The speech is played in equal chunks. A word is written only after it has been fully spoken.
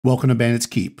Welcome to Bandit's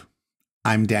Keep.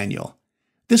 I'm Daniel.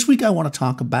 This week I want to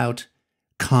talk about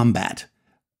combat.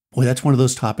 Boy, that's one of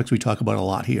those topics we talk about a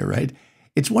lot here, right?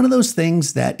 It's one of those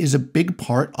things that is a big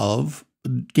part of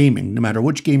gaming, no matter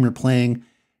which game you're playing,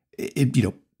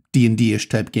 D&D-ish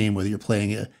type game, whether you're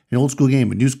playing an old school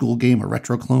game, a new school game, a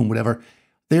retro clone, whatever.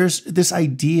 There's this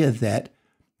idea that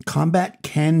combat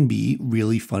can be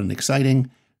really fun and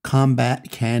exciting. Combat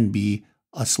can be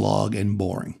a slog and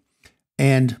boring.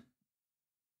 And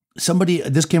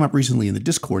this came up recently in the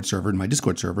Discord server, in my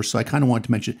Discord server, so I kind of wanted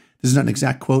to mention, this is not an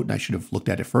exact quote, and I should have looked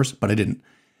at it first, but I didn't.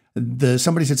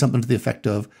 Somebody said something to the effect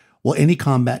of, well, any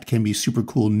combat can be super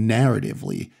cool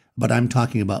narratively, but I'm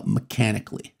talking about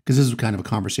mechanically, because this is kind of a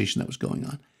conversation that was going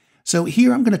on. So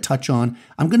here I'm going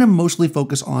to mostly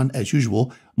focus on, as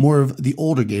usual, more of the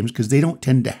older games, because they don't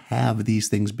tend to have these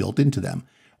things built into them.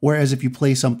 Whereas if you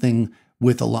play something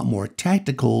with a lot more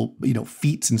tactical,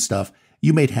 feats and stuff,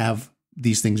 you may have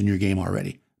these things in your game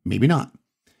already. Maybe not.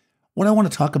 What I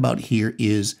want to talk about here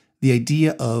is the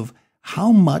idea of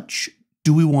how much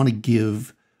do we want to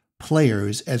give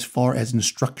players as far as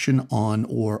instruction on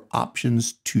or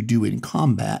options to do in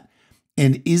combat,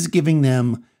 and is giving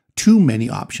them too many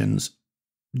options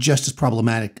just as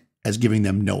problematic as giving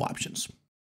them no options?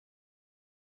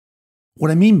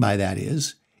 What I mean by that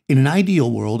is, in an ideal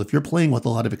world, if you're playing with a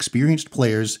lot of experienced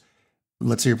players,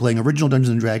 let's say you're playing original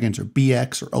Dungeons & Dragons or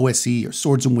BX or OSE or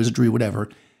Swords and Wizardry, whatever,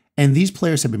 and these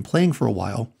players have been playing for a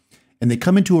while, and they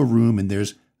come into a room and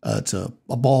there's it's a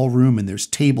ballroom and there's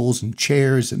tables and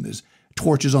chairs and there's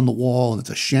torches on the wall and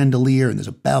it's a chandelier and there's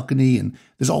a balcony and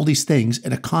there's all these things,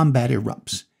 and a combat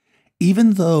erupts.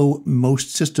 Even though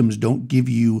most systems don't give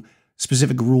you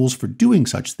specific rules for doing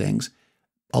such things,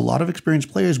 a lot of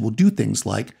experienced players will do things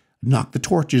like knock the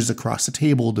torches across the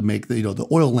table to make the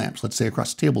oil lamps, let's say,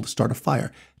 across the table to start a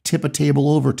fire, tip a table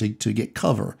over to get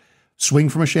cover, swing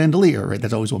from a chandelier, right?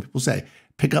 That's always what people say.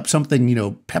 Pick up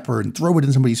something, pepper, and throw it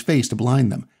in somebody's face to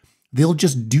blind them. They'll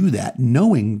just do that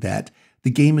knowing that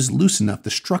the game is loose enough, the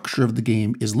structure of the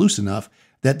game is loose enough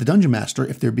that the Dungeon Master,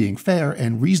 if they're being fair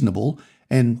and reasonable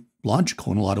and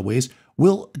logical in a lot of ways,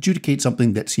 will adjudicate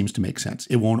something that seems to make sense.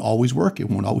 It won't always work. It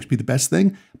won't always be the best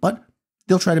thing, but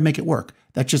they'll try to make it work.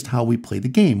 That's just how we play the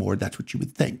game, or that's what you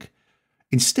would think.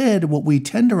 Instead, what we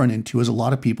tend to run into is a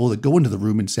lot of people that go into the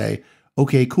room and say,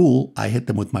 okay, cool, I hit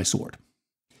them with my sword.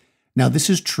 Now, this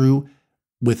is true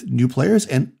with new players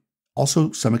and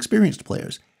also some experienced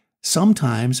players.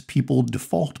 Sometimes people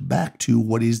default back to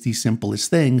what is the simplest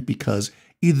thing because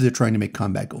either they're trying to make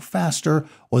combat go faster,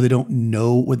 or they don't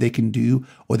know what they can do,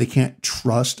 or they can't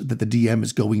trust that the DM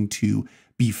is going to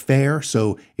be fair.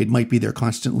 So it might be they're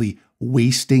constantly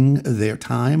wasting their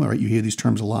time. All right, you hear these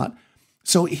terms a lot.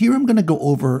 So here I'm going to go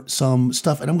over some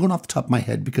stuff, and I'm going off the top of my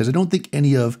head because I don't think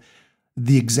any of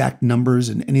the exact numbers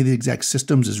and any of the exact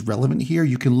systems is relevant here.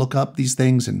 You can look up these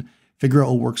things and figure out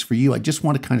what works for you. I just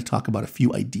want to kind of talk about a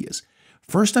few ideas.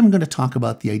 First, I'm going to talk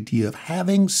about the idea of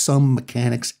having some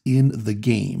mechanics in the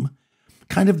game,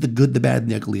 kind of the good, the bad,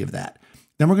 and the ugly of that.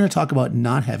 Then we're going to talk about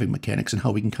not having mechanics and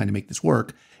how we can kind of make this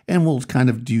work. And we'll kind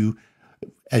of do,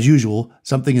 as usual,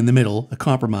 something in the middle, a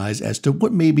compromise as to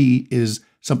what maybe is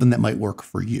something that might work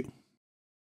for you.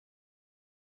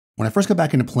 When I first got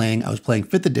back into playing, I was playing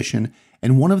 5th edition,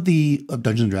 and one of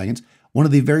Dungeons & Dragons, one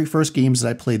of the very first games that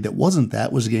I played that wasn't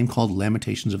that was a game called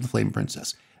Lamentations of the Flame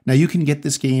Princess. Now, you can get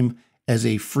this game as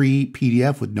a free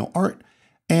PDF with no art,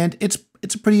 and it's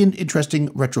a pretty interesting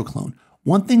retro clone.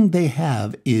 One thing they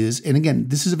have is, and again,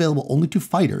 this is available only to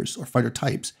fighters or fighter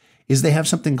types, is they have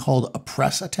something called a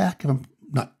press attack,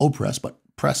 not oppress, but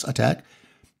press attack,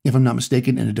 if I'm not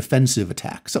mistaken, and a defensive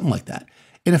attack, something like that.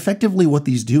 And effectively what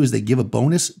these do is they give a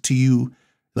bonus to you,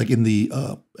 like in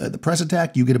the press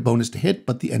attack, you get a bonus to hit,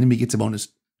 but the enemy gets a bonus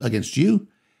against you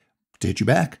to hit you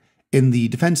back. In the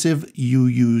defensive, you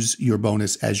use your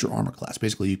bonus as your armor class.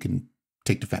 Basically, you can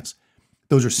take defense.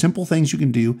 Those are simple things you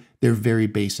can do. They're very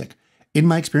basic. In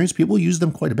my experience, people use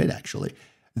them quite a bit, actually.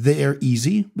 They're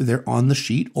easy. They're on the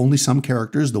sheet. Only some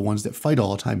characters, the ones that fight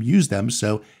all the time, use them.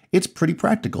 So it's pretty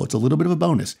practical. It's a little bit of a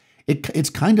bonus. It's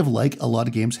kind of like a lot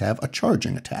of games have a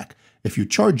charging attack. If you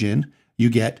charge in, you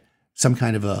get some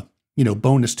kind of a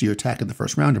bonus to your attack in the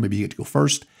first round, or maybe you get to go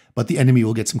first, but the enemy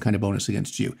will get some kind of bonus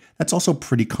against you. That's also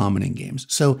pretty common in games.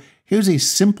 So here's a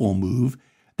simple move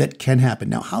that can happen.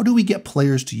 Now, how do we get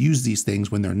players to use these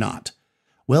things when they're not?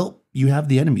 Well, you have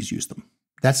the enemies use them.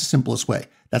 That's the simplest way.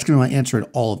 That's going to be my answer to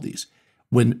all of these.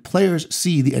 When players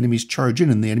see the enemies charge in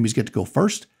and the enemies get to go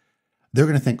first, they're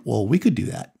going to think, well, we could do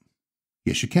that.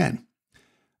 Yes, you can.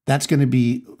 That's going to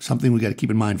be something we got to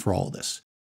keep in mind for all of this.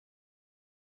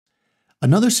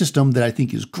 Another system that I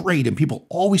think is great and people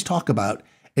always talk about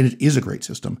and it is a great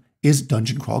system, is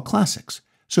Dungeon Crawl Classics.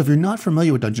 So if you're not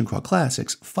familiar with Dungeon Crawl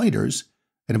Classics, fighters,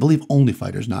 and I believe only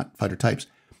fighters, not fighter types,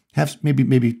 have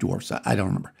maybe dwarves, I don't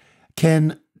remember,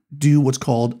 can do what's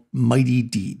called mighty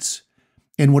deeds.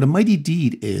 And what a mighty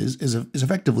deed is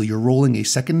effectively you're rolling a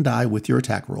second die with your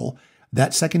attack roll.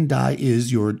 That second die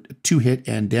is your 2-hit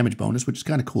and damage bonus, which is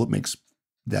kind of cool. It makes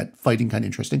that fighting kind of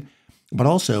interesting. But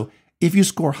also, if you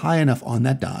score high enough on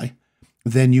that die,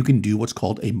 then you can do what's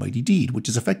called a mighty deed, which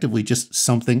is effectively just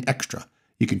something extra.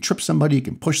 You can trip somebody, you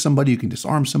can push somebody, you can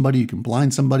disarm somebody, you can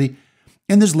blind somebody.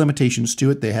 And there's limitations to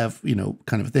it. They have,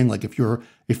 kind of a thing like if you're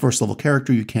a first level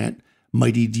character, you can't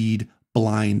mighty deed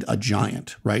blind a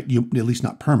giant, right? You, at least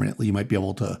not permanently. You might be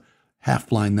able to half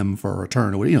blind them for a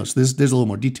turn or whatever, so there's a little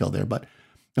more detail there, but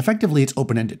effectively it's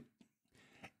open-ended.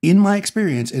 In my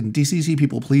experience, and DCC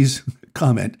people, please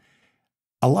comment,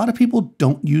 a lot of people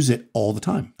don't use it all the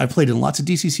time. I've played in lots of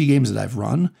DCC games that I've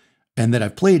run and that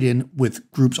I've played in with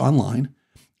groups online.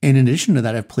 And in addition to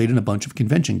that, I've played in a bunch of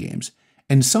convention games.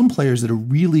 And some players that are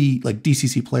really like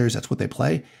DCC players, that's what they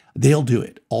play, they'll do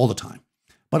it all the time.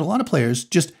 But a lot of players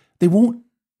they won't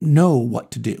know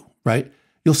what to do, right?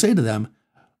 You'll say to them,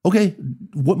 okay,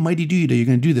 what mighty deed are you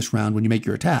going to do this round when you make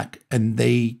your attack? And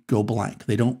they go blank.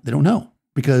 They don't know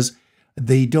because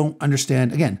they don't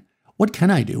understand, again, what can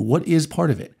I do? What is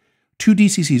part of it? To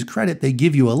DCC's credit, they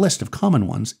give you a list of common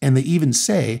ones, and they even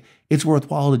say it's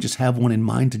worthwhile to just have one in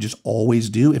mind to just always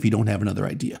do if you don't have another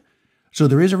idea. So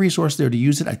there is a resource there to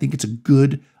use it. I think it's a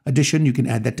good addition. You can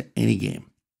add that to any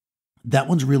game. That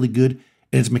one's really good,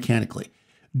 and it's mechanically.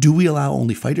 Do we allow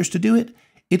only fighters to do it?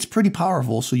 It's pretty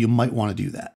powerful, so you might want to do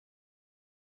that.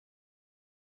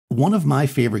 One of my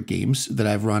favorite games that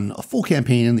I've run a full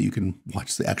campaign in that you can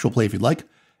watch the actual play if you'd like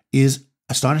is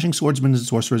Astonishing Swordsmen and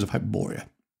Sorcerers of Hyperborea,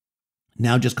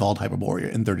 now just called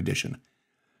Hyperborea in 3rd edition.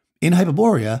 In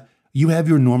Hyperborea, you have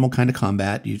your normal kind of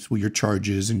combat, your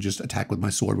charges and just attack with my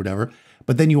sword, whatever.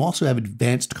 But then you also have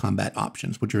advanced combat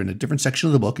options, which are in a different section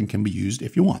of the book and can be used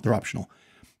if you want. They're optional.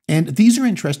 And these are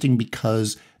interesting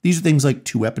because these are things like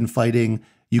 2-weapon fighting.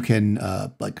 You can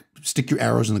like stick your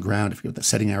arrows in the ground. If you're the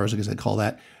setting arrows, I guess I'd call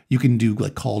that. You can do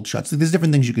like called shots. There's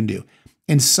different things you can do.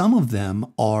 And some of them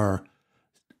are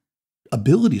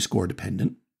ability score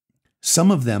dependent.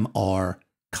 Some of them are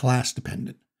class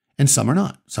dependent. And some are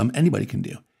not. Some anybody can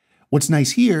do. What's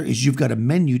nice here is you've got a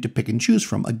menu to pick and choose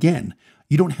from. Again,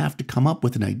 you don't have to come up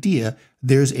with an idea.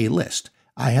 There's a list.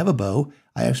 I have a bow.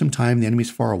 I have some time. The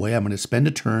enemy's far away. I'm going to spend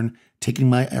a turn taking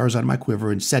my arrows out of my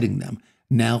quiver and setting them.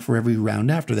 Now, for every round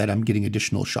after that, I'm getting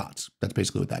additional shots. That's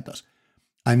basically what that does.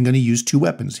 I'm going to use 2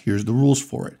 weapons. Here's the rules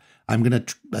for it. I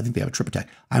think they have a trip attack.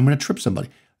 I'm going to trip somebody.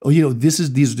 Oh,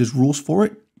 there's rules for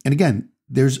it. And again,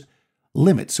 there's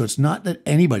limits. So it's not that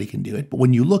anybody can do it. But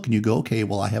when you look and you go, okay,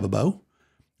 well, I have a bow.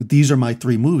 These are my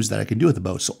 3 moves that I can do with the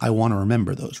bow. So I want to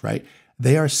remember those, right?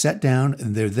 They are set down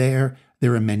and they're there.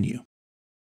 They're a menu.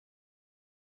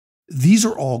 These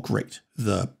are all great.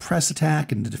 The press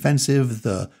attack and the defensive,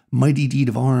 the mighty deed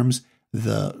of arms,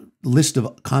 the list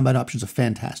of combat options are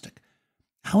fantastic.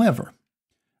 However,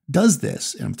 does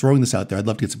this, and I'm throwing this out there, I'd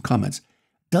love to get some comments,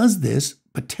 does this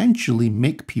potentially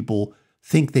make people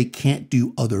think they can't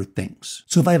do other things?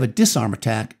 So if I have a disarm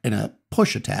attack and a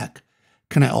push attack,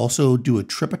 can I also do a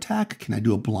trip attack? Can I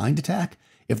do a blind attack?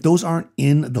 If those aren't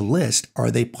in the list, are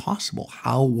they possible?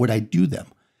 How would I do them?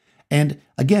 And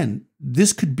again,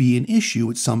 this could be an issue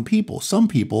with some people. Some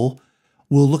people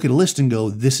will look at a list and go,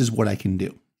 this is what I can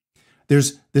do.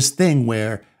 There's this thing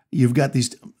where you've got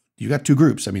 2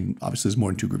 groups. I mean, obviously there's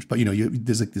more than 2 groups, but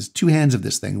there's 2 hands of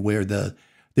this thing where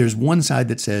there's one side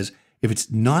that says, if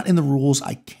it's not in the rules,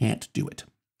 I can't do it.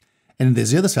 And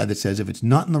there's the other side that says, if it's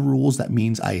not in the rules, that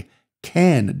means I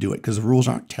can do it because the rules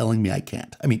aren't telling me I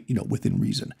can't. I mean, within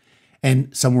reason.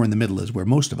 And somewhere in the middle is where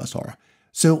most of us are.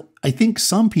 So I think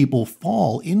some people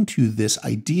fall into this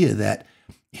idea that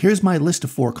here's my list of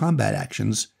 4 combat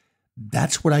actions.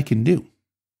 That's what I can do.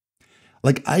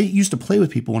 Like I used to play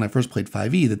with people when I first played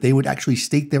 5e that they would actually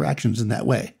state their actions in that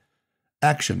way.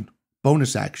 Action,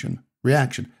 bonus action,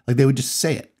 reaction. Like they would just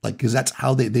say it, like, because that's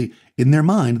how they in their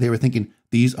mind, they were thinking,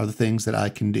 these are the things that I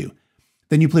can do.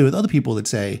 Then you play with other people that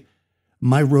say,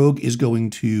 my rogue is going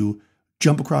to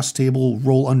jump across the table,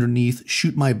 roll underneath,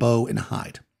 shoot my bow, and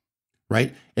hide.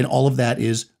 Right? And all of that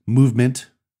is movement,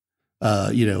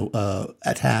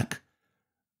 attack,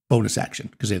 bonus action,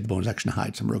 because they have the bonus action to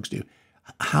hide. Some rogues do.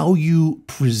 How you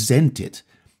present it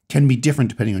can be different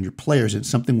depending on your players. And it's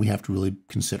something we have to really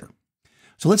consider.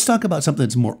 So let's talk about something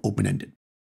that's more open-ended.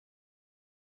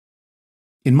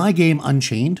 In my game,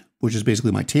 Unchained, which is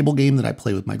basically my table game that I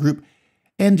play with my group,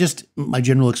 and just my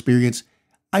general experience,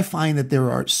 I find that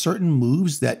there are certain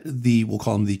moves that we'll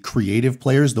call them the creative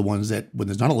players, the ones that when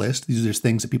there's not a list, these are just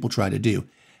things that people try to do.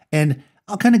 And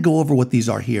I'll kind of go over what these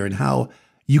are here and how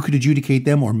you could adjudicate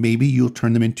them, or maybe you'll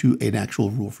turn them into an actual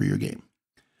rule for your game.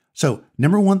 So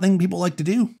number one thing people like to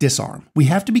do, disarm. We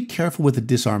have to be careful with a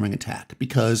disarming attack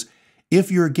because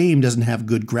if your game doesn't have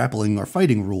good grappling or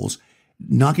fighting rules,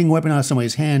 knocking a weapon out of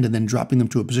somebody's hand and then dropping them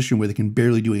to a position where they can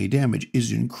barely do any damage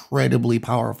is incredibly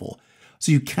powerful.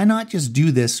 So you cannot just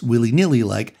do this willy-nilly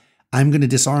like, I'm going to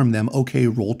disarm them, okay,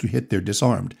 roll to hit, they're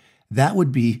disarmed. That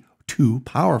would be too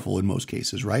powerful in most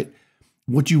cases, right?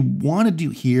 What you want to do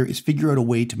here is figure out a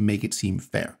way to make it seem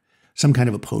fair. Some kind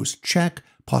of opposed check,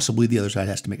 possibly the other side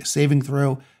has to make a saving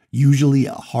throw, usually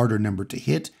a harder number to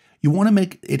hit. You want to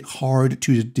make it hard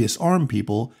to disarm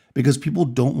people because people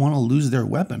don't want to lose their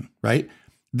weapon, right?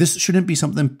 This shouldn't be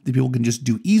something that people can just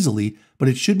do easily, but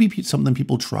it should be something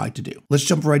people try to do. Let's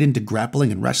jump right into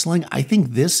grappling and wrestling. I think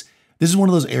this is one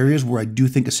of those areas where I do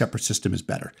think a separate system is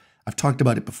better. I've talked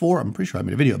about it before. I'm pretty sure I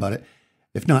made a video about it.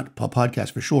 If not, a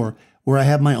podcast for sure, where I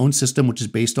have my own system, which is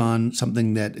based on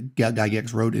something that Guy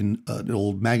Gex wrote in an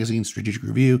old magazine, Strategic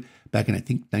Review, back in, I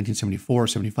think, 1974 or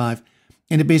 75.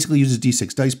 And it basically uses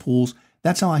D6 dice pools.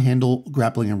 That's how I handle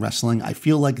grappling and wrestling. I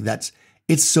feel like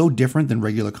it's so different than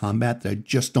regular combat that I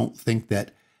just don't think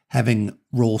that having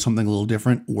roll something a little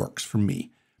different works for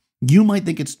me. You might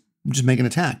think it's just make an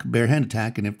attack, bare hand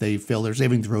attack, and if they fail their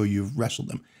saving throw, you've wrestled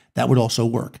them. That would also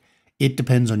work. It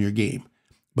depends on your game.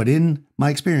 But in my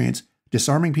experience,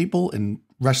 disarming people and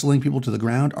wrestling people to the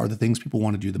ground are the things people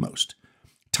want to do the most.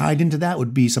 Tied into that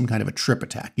would be some kind of a trip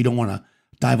attack. You don't want to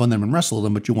dive on them and wrestle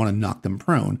them, but you want to knock them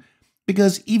prone.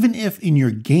 Because even if in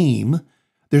your game,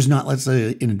 there's not, let's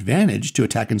say, an advantage to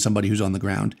attacking somebody who's on the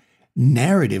ground,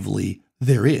 narratively,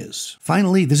 there is.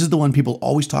 Finally, this is the one people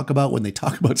always talk about when they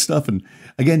talk about stuff. And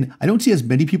again, I don't see as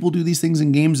many people do these things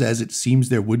in games as it seems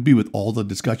there would be with all the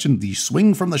discussion, the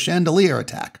swing from the chandelier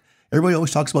attack. Everybody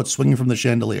always talks about swinging from the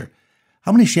chandelier.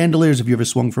 How many chandeliers have you ever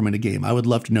swung from in a game? I would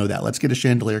love to know that. Let's get a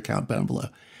chandelier count down below.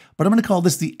 But I'm going to call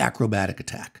this the acrobatic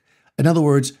attack. In other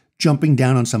words, jumping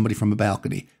down on somebody from a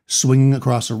balcony, swinging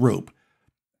across a rope,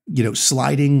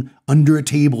 sliding under a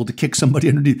table to kick somebody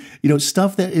underneath,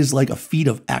 stuff that is like a feat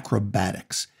of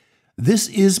acrobatics. This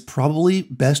is probably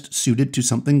best suited to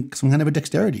some kind of a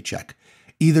dexterity check.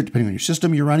 Either depending on your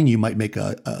system you're running, you might make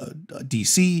a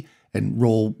DC and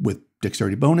roll with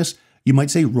dexterity bonus. You might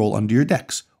say roll under your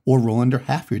dex or roll under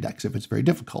half your dex if it's very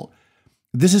difficult.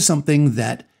 This is something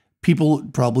that people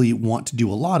probably want to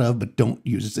do a lot of, but don't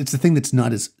use. It's the thing that's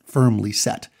not as firmly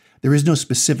set. There is no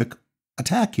specific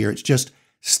attack here. It's just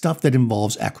stuff that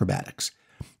involves acrobatics.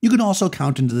 You can also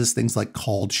count into this things like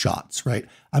called shots, right?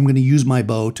 I'm going to use my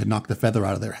bow to knock the feather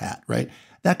out of their hat, right?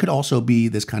 That could also be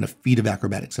this kind of feat of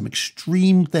acrobatics, some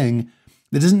extreme thing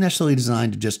that isn't necessarily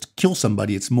designed to just kill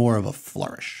somebody. It's more of a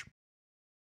flourish.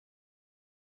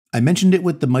 I mentioned it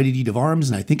with the Mighty Deed of Arms,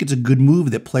 and I think it's a good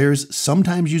move that players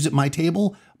sometimes use at my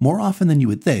table, more often than you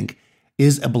would think,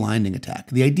 is a blinding attack.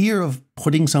 The idea of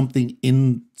putting something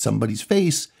in somebody's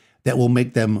face that will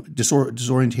make them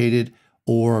disorientated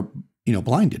or,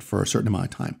 blinded for a certain amount of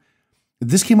time.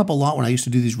 This came up a lot when I used to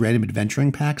do these random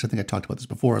adventuring packs. I think I talked about this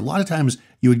before. A lot of times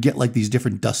you would get like these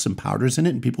different dusts and powders in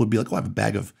it, and people would be like, oh, I have a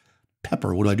bag of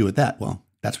pepper. What do I do with that? Well,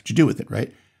 that's what you do with it,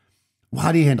 right? Well,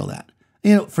 how do you handle that?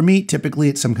 For me, typically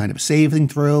it's some kind of saving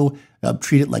throw.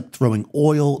 Treat it like throwing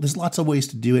oil. There's lots of ways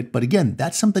to do it. But again,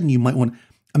 that's something you might want.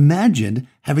 Imagine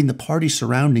having the party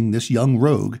surrounding this young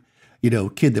rogue,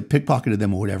 kid that pickpocketed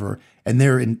them or whatever, and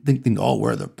they're thinking, oh,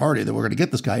 we're the party, that we're going to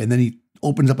get this guy. And then he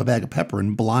opens up a bag of pepper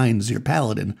and blinds your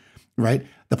paladin, right?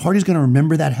 The party's going to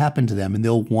remember that happened to them, and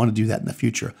they'll want to do that in the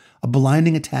future. A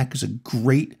blinding attack is a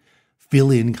great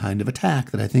fill-in kind of attack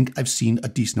that I think I've seen a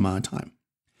decent amount of time.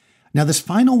 Now, this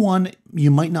final one, you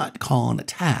might not call an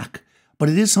attack, but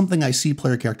it is something I see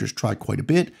player characters try quite a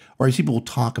bit, or I see people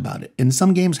talk about it. And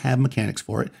some games have mechanics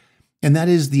for it, and that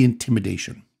is the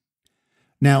intimidation.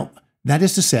 Now, that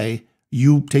is to say,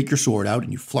 you take your sword out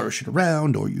and you flourish it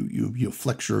around, or you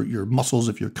flex your muscles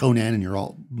if you're Conan and you're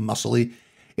all muscly,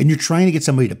 and you're trying to get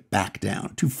somebody to back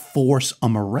down, to force a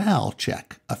morale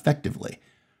check effectively.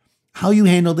 How you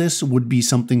handle this would be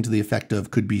something to the effect of,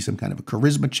 could be some kind of a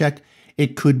charisma check.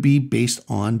 It could be based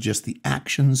on just the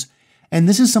actions. And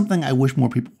this is something I wish more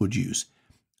people would use.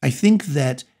 I think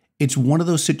that it's one of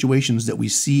those situations that we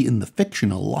see in the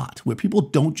fiction a lot, where people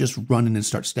don't just run in and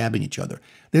start stabbing each other.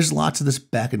 There's lots of this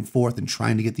back and forth and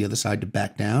trying to get the other side to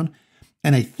back down.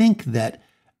 And I think that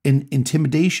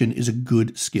intimidation is a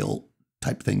good skill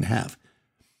type thing to have.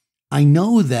 I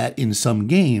know that in some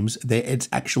games, it's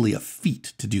actually a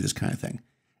feat to do this kind of thing.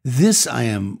 This I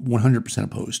am 100%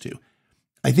 opposed to.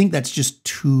 I think that's just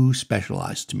too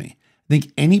specialized to me. I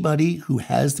think anybody who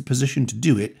has the position to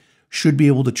do it should be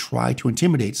able to try to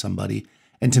intimidate somebody.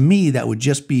 And to me, that would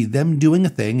just be them doing a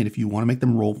thing. And if you want to make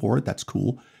them roll for it, that's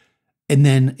cool. And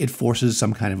then it forces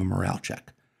some kind of a morale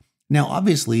check. Now,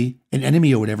 obviously, an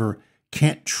enemy or whatever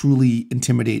can't truly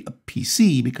intimidate a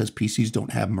PC because PCs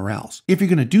don't have morales. If you're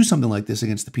going to do something like this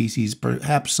against the PCs,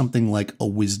 perhaps something like a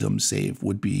wisdom save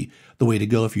would be the way to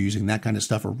go if you're using that kind of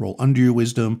stuff, or roll under your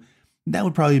wisdom. That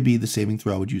would probably be the saving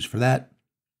throw I would use for that.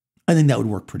 I think that would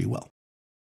work pretty well.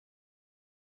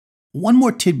 One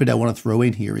more tidbit I want to throw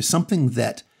in here is something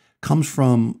that comes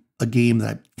from a game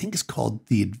that I think is called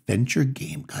the Adventure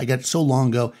Game. I got it so long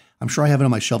ago. I'm sure I have it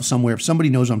on my shelf somewhere. If somebody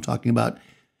knows what I'm talking about.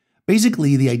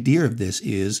 Basically, the idea of this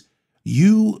is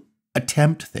you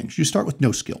attempt things. You start with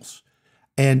no skills,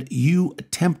 and you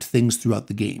attempt things throughout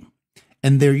the game.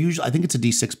 And they're usually, I think it's a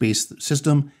D6 based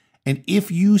system. And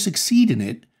if you succeed in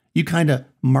it, you kind of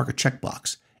mark a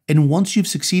checkbox. And once you've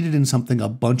succeeded in something a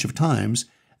bunch of times,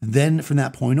 then from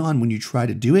that point on, when you try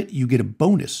to do it, you get a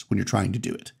bonus when you're trying to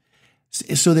do it.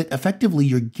 So that effectively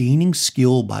you're gaining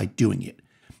skill by doing it.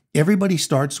 Everybody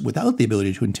starts without the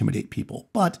ability to intimidate people,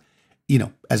 but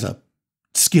as a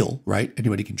skill, right?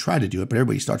 Anybody can try to do it, but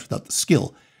everybody starts without the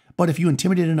skill. But if you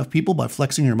intimidate enough people by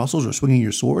flexing your muscles or swinging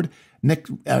your sword, at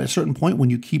a certain point, when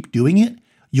you keep doing it,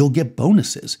 you'll get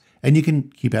bonuses. And you can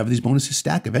keep having these bonuses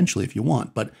stack eventually if you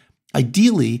want. But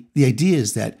ideally, the idea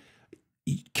is that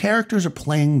players are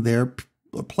playing their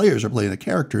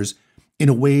characters in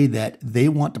a way that they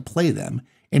want to play them.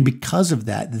 And because of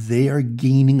that, they are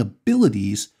gaining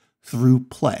abilities through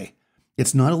play.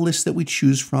 It's not a list that we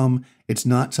choose from. It's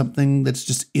not something that's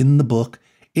just in the book.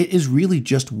 It is really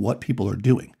just what people are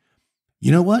doing.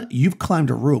 You know what? You've climbed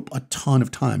a rope a ton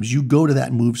of times. You go to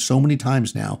that move so many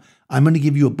times now. I'm going to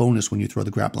give you a bonus when you throw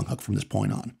the grappling hook from this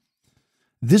point on.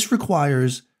 This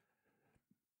requires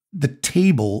the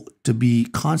table to be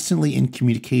constantly in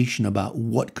communication about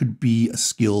what could be a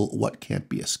skill, what can't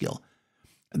be a skill.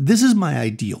 This is my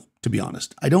ideal, to be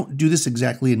honest. I don't do this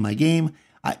exactly in my game.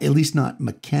 At least not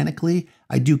mechanically.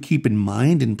 I do keep in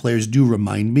mind, and players do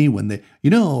remind me when they,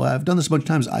 I've done this a bunch of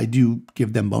times. I do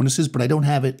give them bonuses, but I don't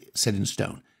have it set in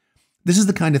stone. This is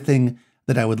the kind of thing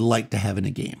that I would like to have in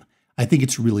a game. I think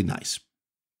it's really nice.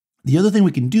 The other thing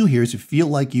we can do here is, if you feel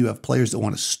like you have players that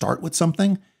want to start with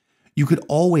something, you could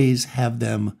always have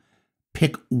them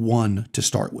pick one to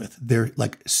start with, their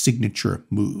signature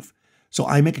move. So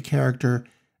I make a character,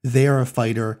 they are a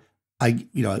fighter, or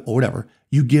whatever.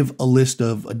 You give a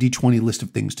D20 list of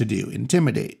things to do: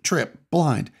 intimidate, trip,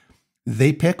 blind.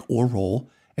 They pick or roll,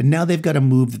 and now they've got a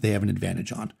move that they have an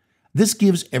advantage on. This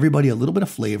gives everybody a little bit of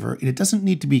flavor, and it doesn't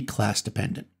need to be class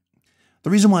dependent. The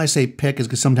reason why I say pick is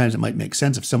because sometimes it might make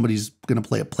sense if somebody's going to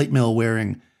play a plate mail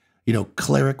wearing,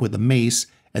 cleric with a mace,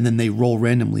 and then they roll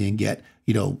randomly and get,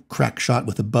 crack shot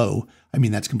with a bow. I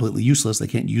mean, that's completely useless. They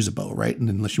can't use a bow, right? And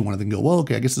unless you want to then go, well,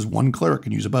 okay, I guess this one cleric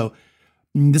can use a bow.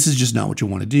 This is just not what you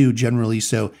want to do generally.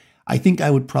 So I think I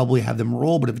would probably have them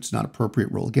roll, but if it's not appropriate,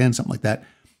 roll again, something like that.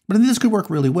 But I think this could work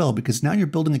really well because now you're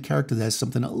building a character that has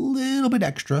something a little bit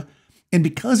extra. And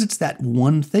because it's that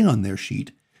one thing on their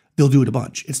sheet, they'll do it a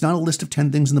bunch. It's not a list of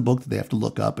 10 things in the book that they have to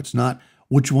look up. It's not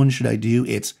which one should I do.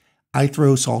 It's I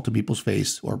throw salt in people's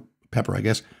face, or pepper, I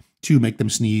guess, to make them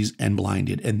sneeze and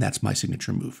blinded. And that's my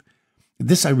signature move.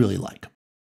 This I really like.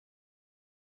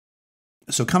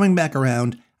 So coming back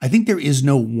around, I think there is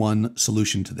no one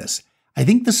solution to this. I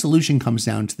think the solution comes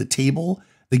down to the table,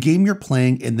 the game you're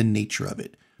playing, and the nature of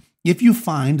it. If you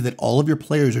find that all of your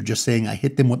players are just saying, I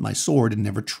hit them with my sword and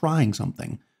never trying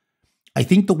something, I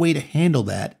think the way to handle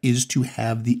that is to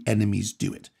have the enemies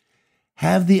do it.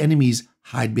 Have the enemies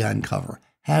hide behind cover.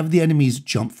 Have the enemies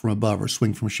jump from above or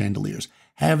swing from chandeliers.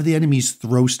 Have the enemies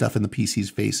throw stuff in the PC's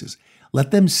faces.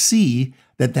 Let them see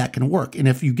that that can work. And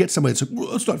if you get somebody that's like,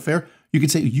 well, that's not fair, you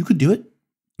could say, you could do it,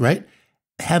 right?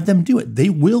 Have them do it. They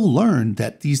will learn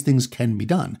that these things can be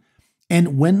done.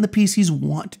 And when the PCs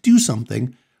want to do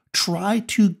something, try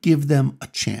to give them a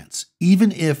chance,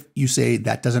 even if you say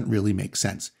that doesn't really make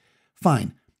sense.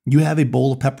 Fine. You have a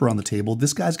bowl of pepper on the table.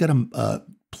 This guy's got a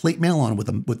plate mail on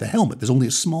with a helmet. There's only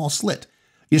a small slit.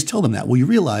 You just tell them that. Well, you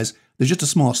realize there's just a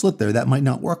small slit there. That might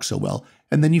not work so well.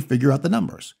 And then you figure out the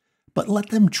numbers. But let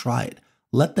them try it.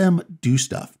 Let them do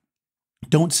stuff.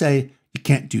 Don't say, you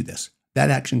can't do this. That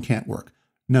action can't work.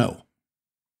 No.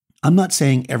 I'm not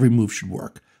saying every move should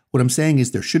work. What I'm saying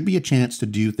is there should be a chance to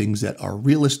do things that are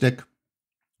realistic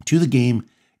to the game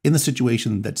in the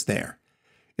situation that's there.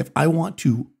 If I want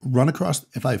to run across,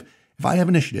 if I have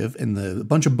initiative and a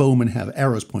bunch of bowmen have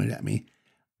arrows pointed at me,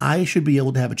 I should be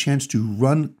able to have a chance to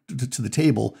run to the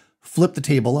table, flip the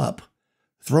table up,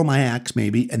 throw my axe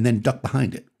maybe, and then duck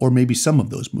behind it, or maybe some of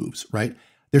those moves, right?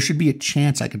 There should be a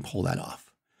chance I can pull that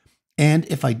off. And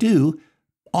if I do,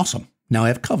 awesome. Now I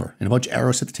have cover and a bunch of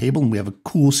arrows at the table and we have a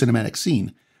cool cinematic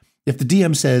scene. If the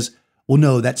DM says, well,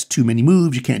 no, that's too many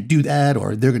moves, you can't do that,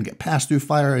 or they're going to get passed through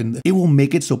fire, and it will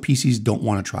make it so PCs don't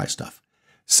want to try stuff.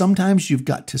 Sometimes you've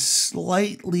got to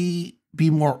slightly be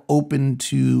more open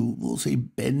to, we'll say,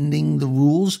 bending the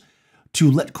rules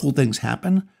to let cool things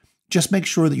happen. Just make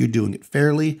sure that you're doing it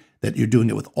fairly, that you're doing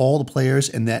it with all the players,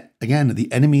 and that, again,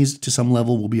 the enemies to some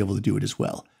level will be able to do it as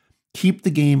well. Keep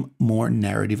the game more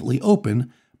narratively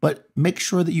open, but make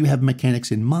sure that you have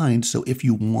mechanics in mind, so if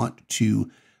you want to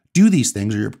do these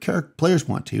things, or your players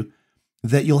want to,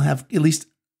 that you'll have at least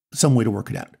some way to work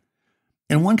it out.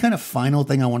 And one kind of final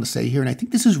thing I want to say here, and I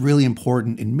think this is really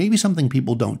important and maybe something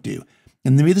people don't do,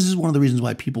 and maybe this is one of the reasons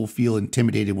why people feel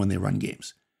intimidated when they run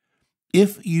games.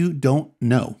 If you don't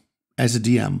know, as a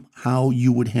DM, how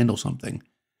you would handle something,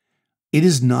 it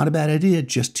is not a bad idea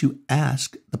just to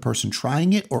ask the person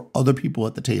trying it or other people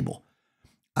at the table.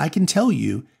 I can tell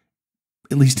you,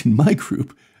 at least in my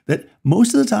group, that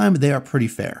most of the time they are pretty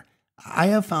fair. I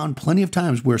have found plenty of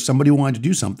times where somebody wanted to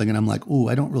do something and I'm like, oh,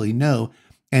 I don't really know.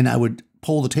 And I would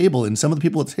pull the table and some of the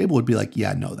people at the table would be like,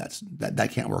 yeah, no,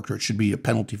 that can't work, or it should be a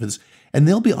penalty for this. And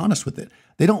they'll be honest with it.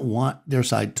 They don't want their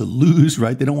side to lose,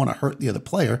 right? They don't want to hurt the other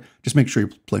player. Just make sure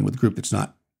you're playing with a group that's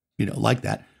not, like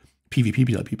that,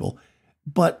 PvP people.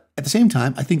 But at the same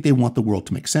time, I think they want the world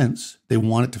to make sense. They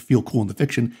want it to feel cool in the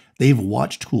fiction. They've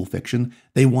watched cool fiction.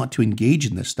 They want to engage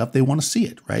in this stuff. They want to see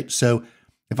it, right? So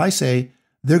if I say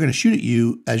they're going to shoot at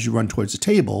you as you run towards the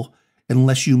table,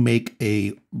 unless you make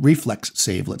a reflex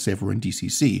save, let's say if we're in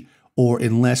DCC, or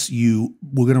unless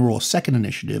we're going to roll a second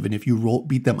initiative, and if you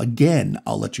beat them again,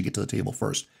 I'll let you get to the table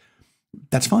first.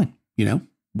 That's fine.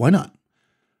 Why not?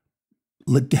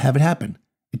 Have it happen.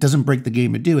 It doesn't break the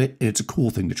game to do it, and it's a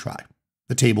cool thing to try.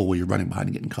 The table where you're running behind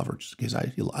and getting covered, just in case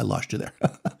I lost you there.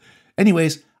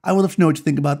 Anyways, I would love to know what you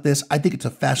think about this. I think it's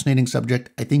a fascinating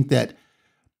subject. I think that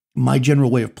my general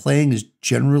way of playing is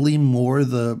generally more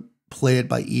the play it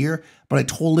by ear, but I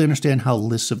totally understand how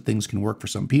lists of things can work for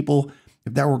some people.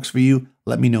 If that works for you,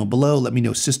 let me know below. Let me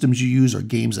know systems you use or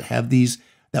games that have these.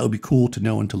 That would be cool to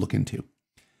know and to look into.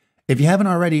 If you haven't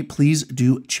already, please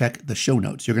do check the show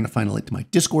notes. You're going to find a link to my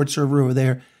Discord server over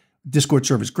there. Discord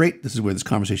server is great. This is where this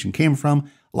conversation came from.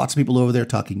 Lots of people over there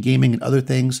talking gaming and other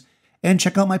things. And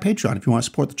check out my Patreon if you want to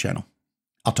support the channel.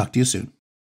 I'll talk to you soon.